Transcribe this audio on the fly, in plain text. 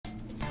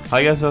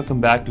Hi guys, welcome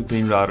back to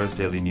Clean Router's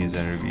daily news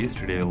and reviews.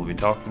 Today we'll be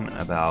talking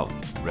about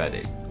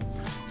Reddit.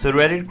 So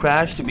Reddit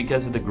crashed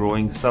because of the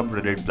growing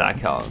subreddit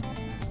blackout.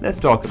 Let's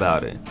talk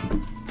about it.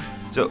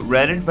 So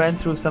Reddit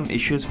went through some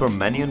issues for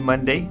many on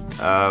Monday,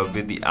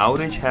 with the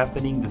outage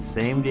happening the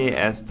same day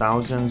as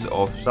thousands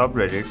of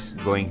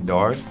subreddits going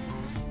dark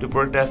to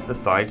protest the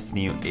site's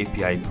new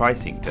API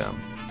pricing term.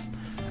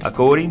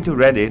 According to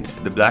Reddit,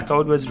 the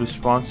blackout was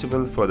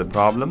responsible for the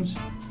problems,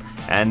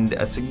 and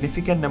a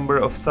significant number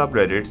of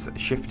subreddits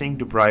shifting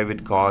to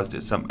private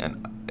caused some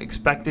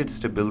unexpected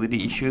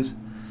stability issues,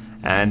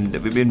 and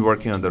we've been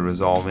working on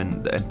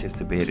resolving the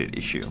anticipated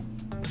issue.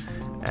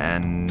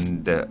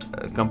 And the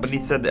company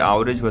said the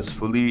outage was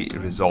fully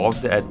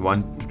resolved at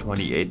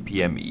 1:28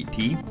 p.m.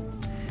 ET,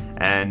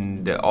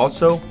 and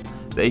also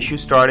the issue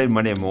started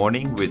Monday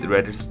morning with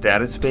Reddit's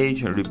status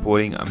page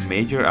reporting a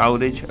major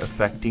outage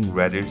affecting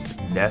Reddit's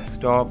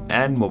desktop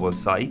and mobile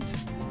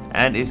sites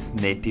and its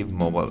native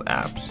mobile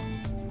apps.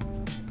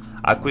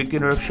 A quick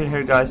interruption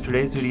here guys,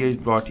 today's video is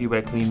brought to you by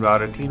Clean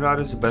Router. Clean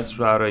Router is the best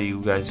router you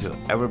guys will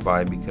ever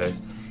buy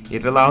because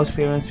it allows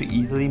parents to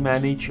easily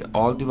manage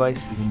all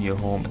devices in your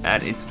home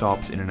and it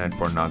stops internet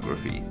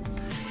pornography.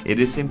 It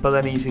is simple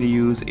and easy to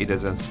use, it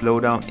doesn't slow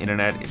down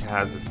internet, it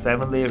has a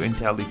 7-layer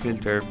IntelliFilter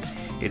filter,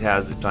 it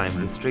has a time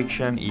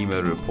restriction,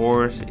 email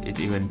reports, it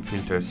even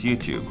filters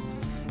YouTube,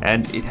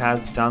 and it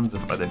has tons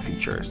of other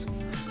features.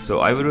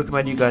 So I would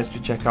recommend you guys to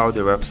check out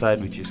their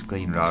website, which is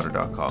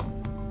cleanrouter.com.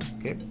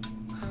 Okay,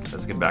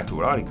 let's get back to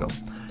our article.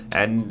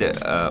 And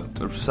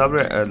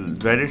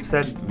Reddit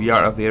said, we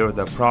are aware of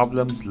the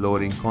problems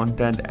loading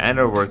content and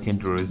are working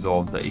to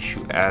resolve the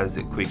issue as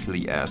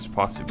quickly as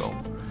possible.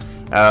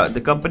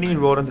 The company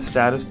wrote on the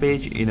status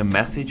page in a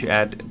message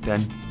at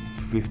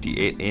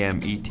 10:58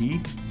 a.m. ET.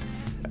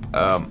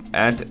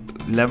 At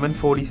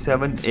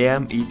 11:47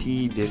 a.m. ET,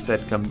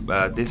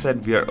 they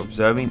said we are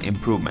observing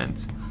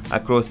improvements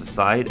across the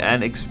site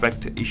and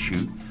expect the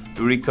issue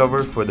to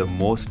recover for the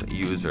most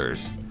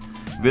users.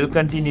 We'll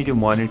continue to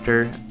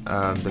monitor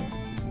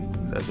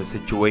the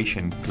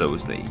situation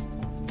closely.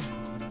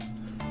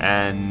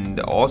 And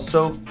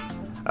also,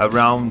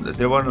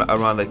 there were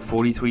around like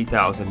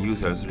 43,000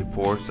 users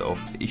reports of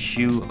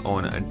issue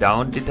on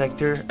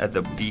Downdetector at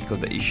the peak of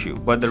the issue,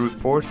 but the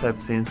reports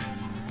have since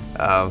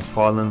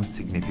fallen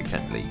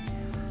significantly.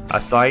 A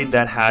site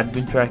that had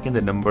been tracking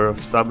the number of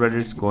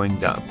subreddits going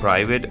down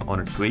private on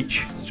a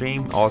Twitch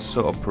stream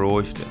also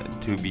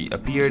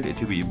appeared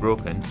to be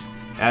broken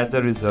as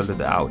a result of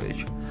the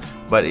outage,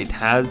 but it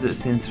has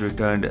since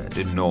returned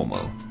to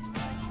normal.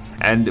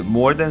 And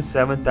more than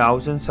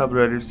 7,000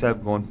 subreddits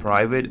have gone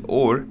private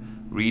or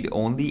read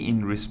only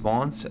in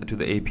response to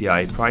the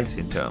API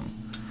pricing term,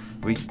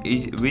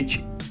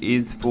 which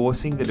is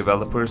forcing the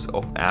developers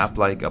of apps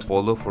like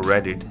Apollo for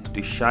Reddit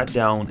to shut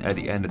down at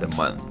the end of the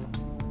month.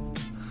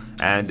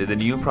 And the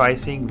new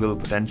pricing will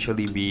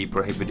potentially be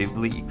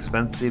prohibitively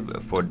expensive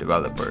for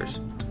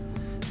developers,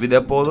 with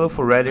Apollo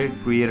for Reddit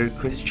creator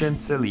Christian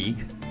Selig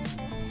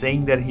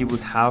saying that he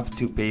would have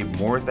to pay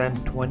more than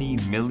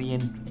 $20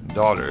 million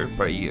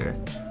per year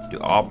to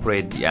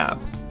operate the app.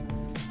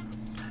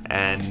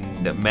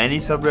 And many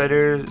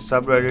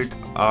subreddits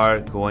are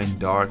going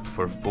dark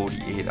for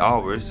 48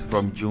 hours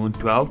from June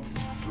 12th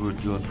to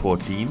June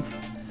 14th,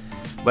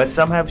 but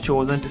some have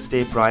chosen to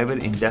stay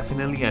private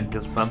indefinitely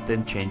until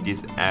something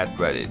changes at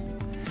Reddit.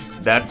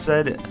 That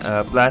said,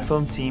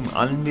 platforms seem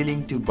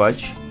unwilling to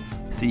budge.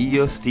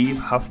 CEO Steve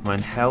Huffman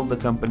held the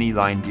company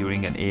line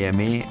during an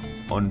AMA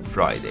on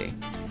Friday,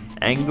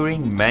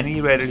 angering many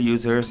Reddit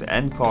users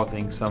and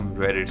causing some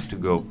Reddits to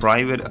go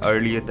private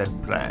earlier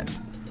than planned.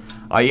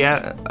 I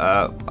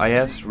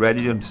asked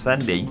Reddit on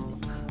Sunday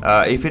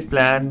if it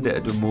planned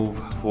to move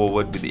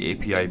forward with the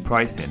API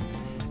pricing,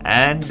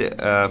 and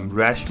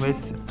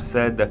Rathschmidt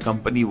said the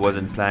company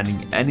wasn't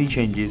planning any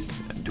changes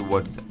to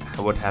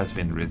what has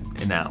been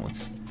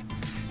announced.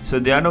 So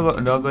they are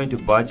not going to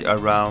budge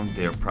around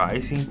their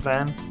pricing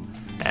plan,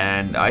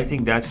 and I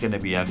think that's going to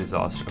be a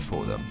disaster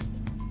for them.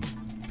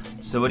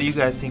 So what do you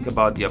guys think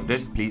about the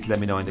update? Please let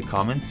me know in the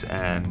comments,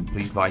 and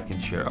please like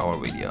and share our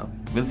video.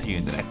 We'll see you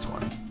in the next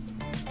one.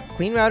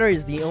 Clean Router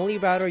is the only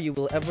router you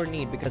will ever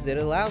need because it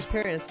allows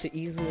parents to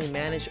easily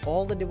manage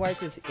all the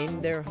devices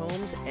in their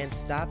homes and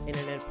stop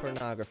internet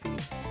pornography.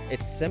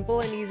 It's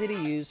simple and easy to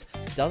use,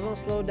 doesn't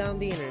slow down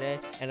the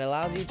internet, and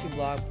allows you to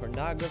block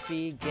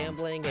pornography,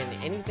 gambling,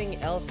 and anything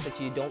else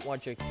that you don't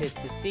want your kids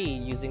to see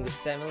using the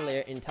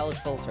 7-layer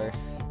IntelliFilter filter,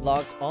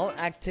 logs all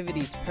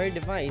activities per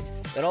device.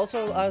 It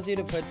also allows you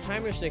to put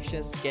time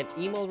restrictions, get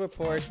email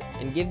reports,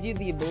 and gives you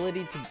the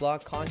ability to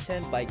block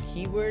content by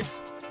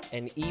keywords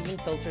and even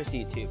filters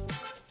YouTube.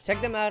 Check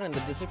them out in the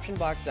description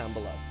box down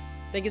below.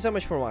 Thank you so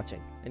much for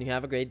watching, and you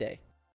have a great day.